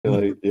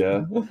Like,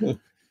 yeah.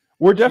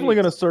 We're definitely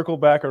going to circle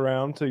back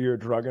around to your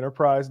drug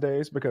enterprise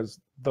days because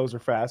those are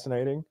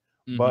fascinating.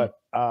 But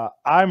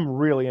I'm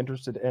really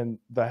interested in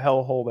the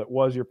hellhole that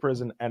was your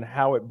prison and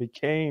how it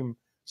became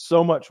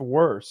so much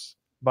worse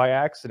by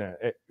accident.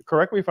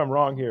 Correct me if I'm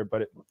wrong here,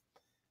 but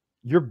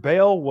your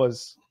bail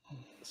was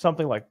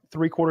something like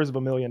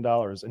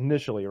 $750,000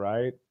 initially,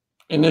 right?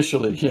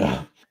 Initially,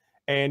 yeah.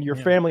 And your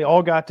family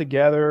all got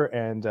together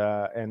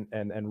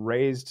and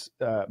raised,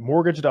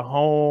 mortgaged a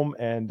home,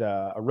 and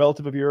a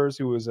relative of yours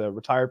who was a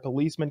retired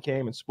policeman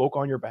came and spoke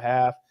on your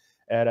behalf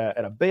at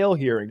a bail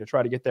hearing to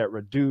try to get that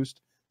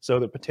reduced so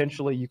that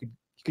potentially you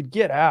could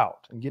get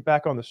out and get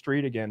back on the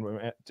street again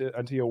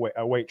until you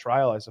await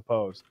trial, I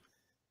suppose.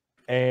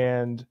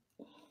 And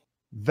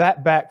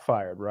that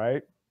backfired,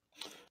 right?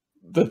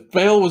 The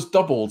bail was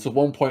doubled to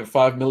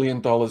 $1.5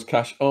 million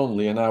cash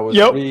only, and I was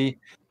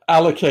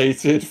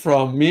reallocated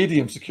from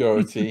medium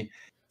security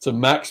to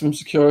maximum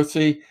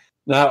security.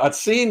 Now, I'd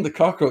seen the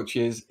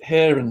cockroaches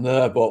here and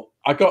there, but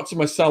I got to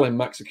my cell in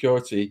max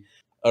security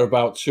at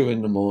about 2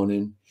 in the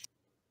morning.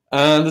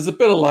 And there's a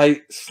bit of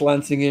light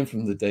slanting in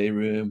from the day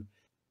room.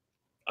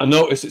 I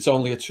notice it's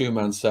only a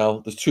 2-man cell.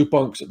 There's 2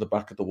 bunks at the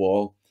back of the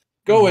wall.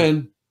 Go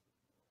in,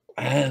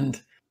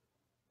 and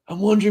I'm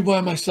wondering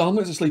why my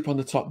cellmate's asleep on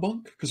the top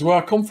bunk. Because where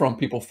I come from,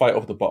 people fight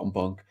over the bottom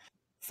bunk,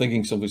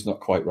 thinking something's not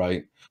quite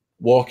right.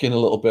 Walking a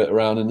little bit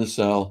around in the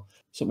cell,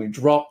 something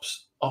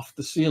drops off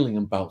the ceiling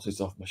and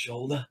bounces off my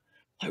shoulder.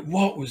 Like,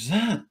 what was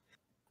that?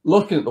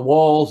 Looking at the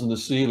walls and the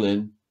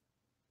ceiling,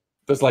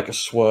 there's like a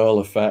swirl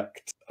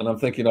effect. And I'm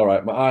thinking, all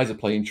right, my eyes are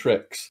playing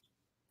tricks.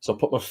 So I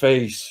put my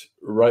face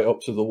right up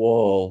to the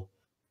wall,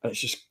 and it's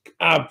just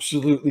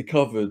absolutely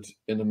covered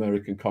in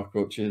American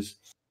cockroaches.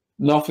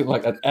 Nothing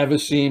like I'd ever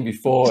seen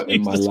before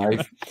in my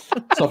life.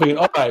 So I'm thinking,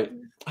 all right,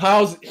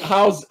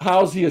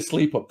 how's he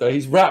asleep up there?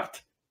 He's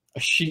wrapped a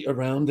sheet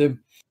around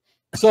him.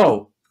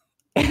 So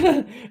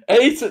 8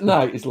 at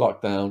night is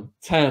locked down,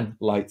 10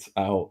 lights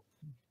out.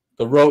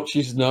 The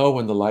roaches know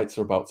when the lights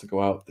are about to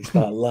go out. They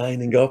start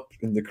lining up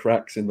in the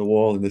cracks in the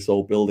wall in this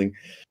old building,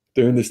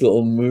 doing this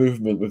little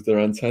movement with their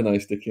antennae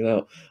sticking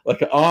out,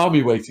 like an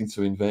army waiting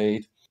to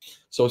invade.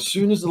 So as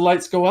soon as the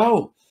lights go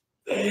out,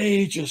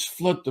 they just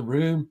flood the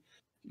room.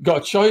 You've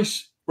got a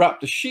choice: wrap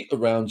the sheet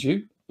around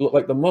you, look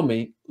like the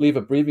mummy, leave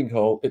a breathing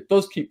hole. It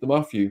does keep them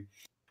off you.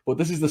 But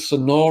this is the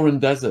Sonoran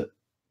Desert.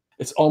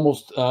 It's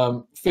almost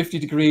 50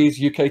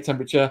 degrees UK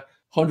temperature,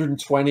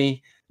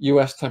 120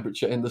 US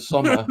temperature in the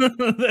summer.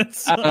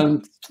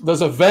 And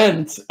there's a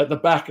vent at the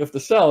back of the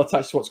cell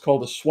attached to what's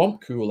called a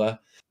swamp cooler.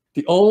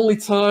 The only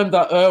time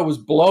that air was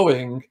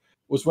blowing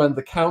was when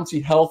the county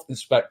health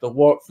inspector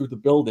walked through the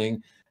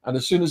building, and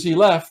as soon as he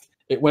left,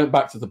 it went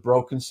back to the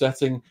broken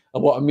setting.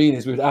 And what I mean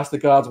is we would ask the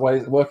guards why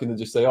it's working and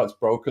just say, oh, it's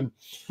broken.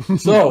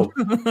 So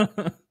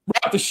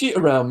wrap the sheet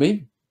around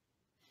me,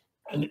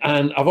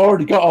 and I've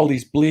already got all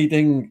these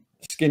bleeding,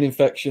 skin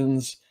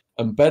infections,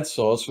 and bed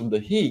sores from the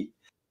heat.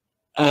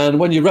 And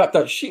when you wrap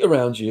that sheet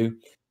around you,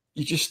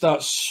 you just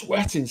start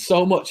sweating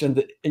so much,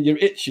 and you're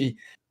itchy.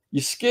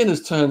 Your skin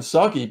has turned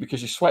soggy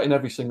because you're sweating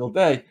every single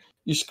day.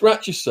 You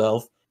scratch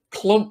yourself,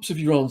 clumps of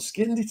your own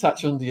skin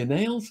detach under your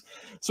nails.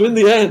 So in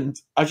the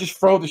end, I just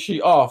throw the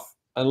sheet off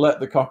and let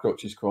the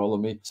cockroaches crawl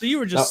on me. So you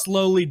were just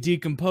slowly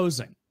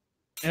decomposing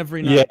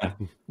every night. Yeah,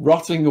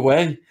 rotting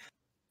away.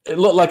 It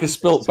looked like I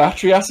spilt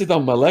battery acid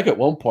on my leg at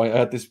one point. I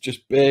had this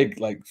just big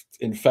like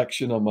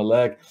infection on my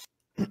leg.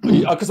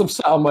 Because I'm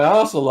sat on my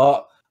ass a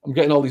lot, I'm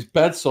getting all these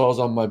bed sores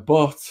on my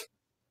butt.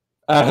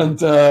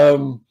 And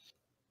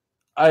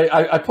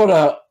I put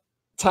a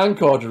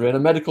tank order in, a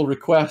medical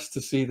request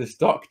to see this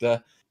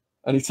doctor,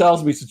 and he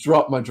tells me to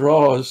drop my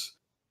drawers,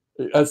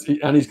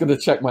 and he's going to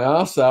check my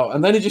ass out.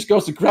 And then he just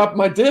goes to grab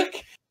my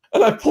dick,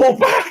 and I pull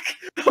back.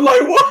 I'm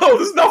like, whoa,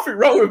 there's nothing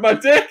wrong with my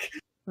dick.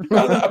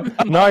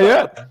 Not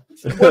yet.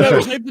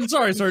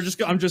 Sorry.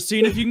 I'm just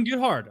seeing if you can get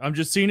hard. I'm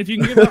just seeing if you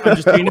can get hard. I'm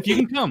just seeing if you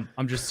can come.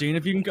 I'm just seeing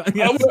if you can come.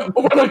 Yes.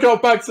 When I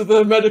got back to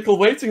the medical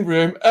waiting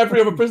room,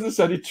 every other prisoner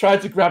said he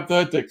tried to grab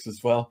their dicks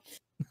as well.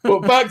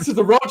 But back to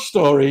the Rog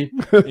story.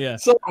 Yeah.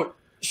 So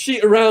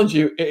sheet around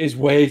you, it is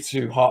way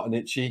too hot and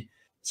itchy.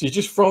 So you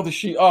just throw the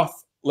sheet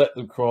off, let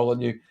them crawl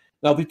on you.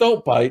 Now they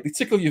don't bite. They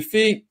tickle your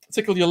feet,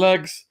 tickle your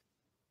legs.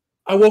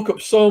 I woke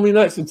up so many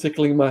nights from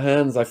tickling my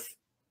hands. I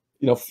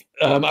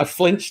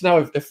flinch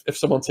now if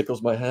someone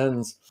tickles my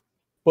hands.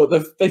 But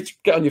they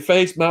get on your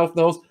face, mouth,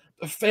 nose.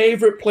 The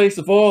favorite place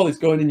of all is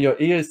going in your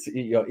ears to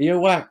eat your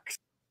earwax.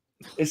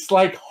 It's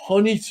like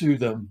honey to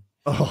them.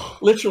 Oh.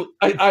 Literally,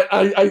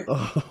 I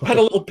had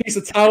a little piece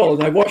of towel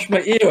and I washed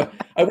my ear.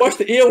 I washed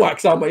the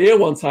earwax out my ear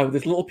one time with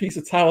this little piece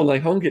of towel, and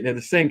I hung it near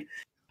the sink.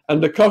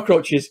 And the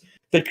cockroaches,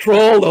 they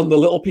crawled on the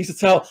little piece of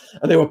towel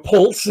and they were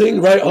pulsing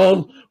right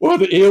on where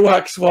the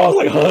earwax was.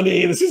 Like,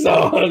 honey, this is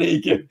our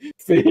honey.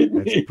 Feed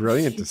me. That's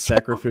brilliant. The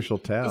sacrificial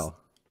towel.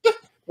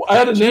 I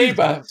had a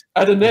neighbor.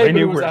 I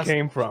knew where it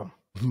came from.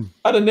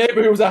 I had a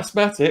neighbor who was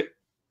asthmatic.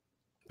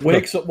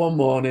 Wakes up one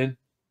morning,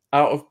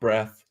 out of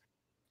breath,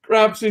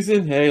 grabs his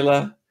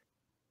inhaler,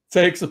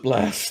 takes a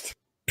blast.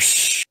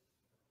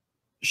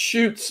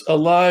 shoots a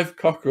live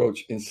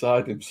cockroach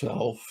inside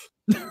himself,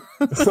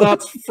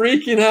 starts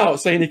freaking out,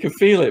 saying he can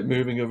feel it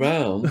moving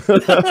around.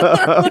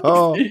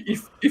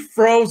 He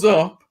froze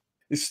up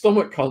his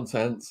stomach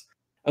contents,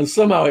 and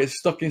somehow it's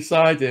stuck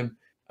inside him,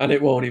 and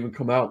it won't even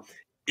come out.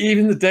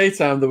 Even in the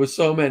daytime, there were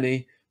so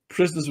many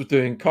prisoners were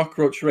doing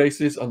cockroach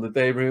races on the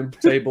day room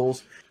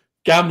tables,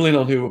 gambling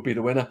on who would be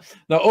the winner.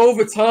 Now,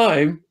 over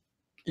time,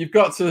 you've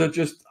got to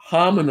just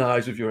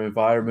harmonize with your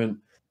environment.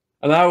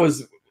 And I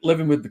was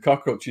living with the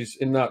cockroaches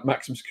in that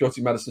maximum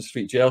security Madison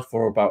Street jail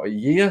for about a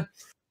year.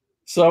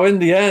 So in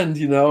the end,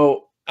 you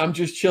know, I'm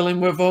just chilling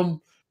with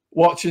them,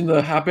 watching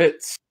their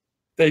habits.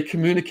 They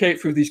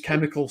communicate through these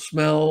chemical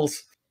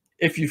smells.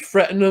 If you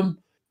threaten them,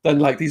 then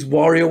like these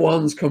warrior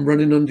ones come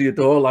running under your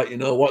door, like, you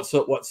know, what's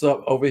up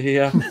over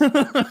here.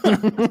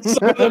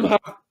 Some of them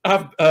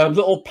have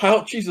little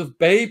pouches of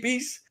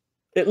babies.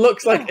 It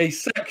looks like a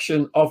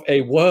section of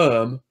a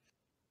worm.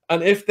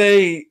 And if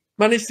they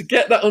manage to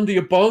get that under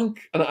your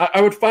bunk, and I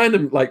would find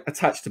them like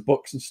attached to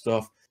books and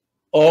stuff,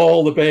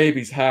 all the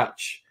babies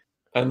hatch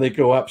and they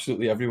go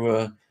absolutely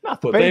everywhere.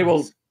 But they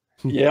will,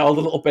 yeah, all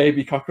the little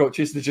baby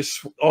cockroaches, they're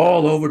just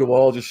all over the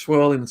wall, just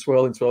swirling and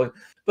swirling, swirling.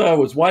 There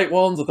was white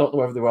ones. I don't know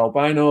whether they were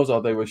albinos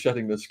or they were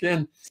shedding their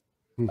skin.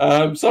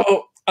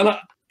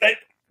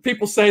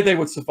 People say they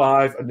would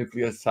survive a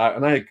nuclear attack,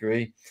 and I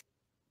agree.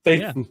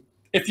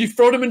 If you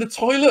throw them in the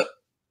toilet,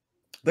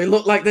 they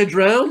look like they're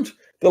drowned.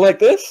 They're like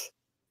this,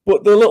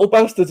 but the little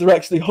bastards are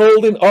actually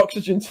holding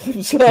oxygen to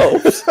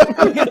themselves.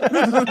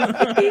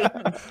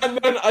 And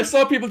then I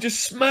saw people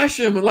just smash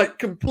them and like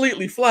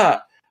completely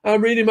flat.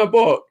 I'm reading my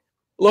book,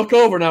 look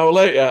over an hour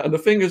later, and the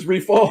fingers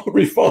reformed.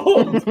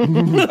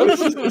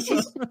 It's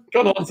just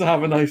gone on to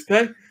have a nice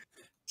day.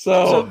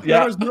 So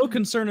there was no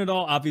concern at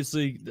all.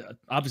 Obviously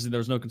there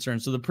was no concern.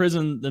 So the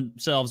prison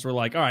themselves were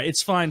like, all right,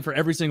 it's fine for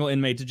every single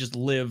inmate to just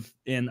live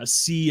in a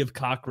sea of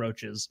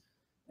cockroaches.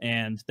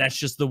 And that's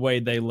just the way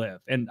they live.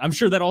 And I'm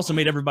sure that also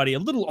made everybody a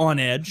little on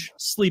edge.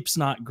 Sleep's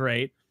not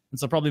great. And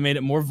so probably made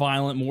it more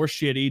violent, more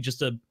shitty,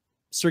 just a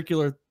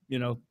circular,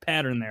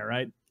 pattern there,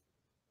 right?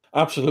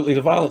 Absolutely.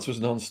 The violence was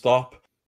nonstop.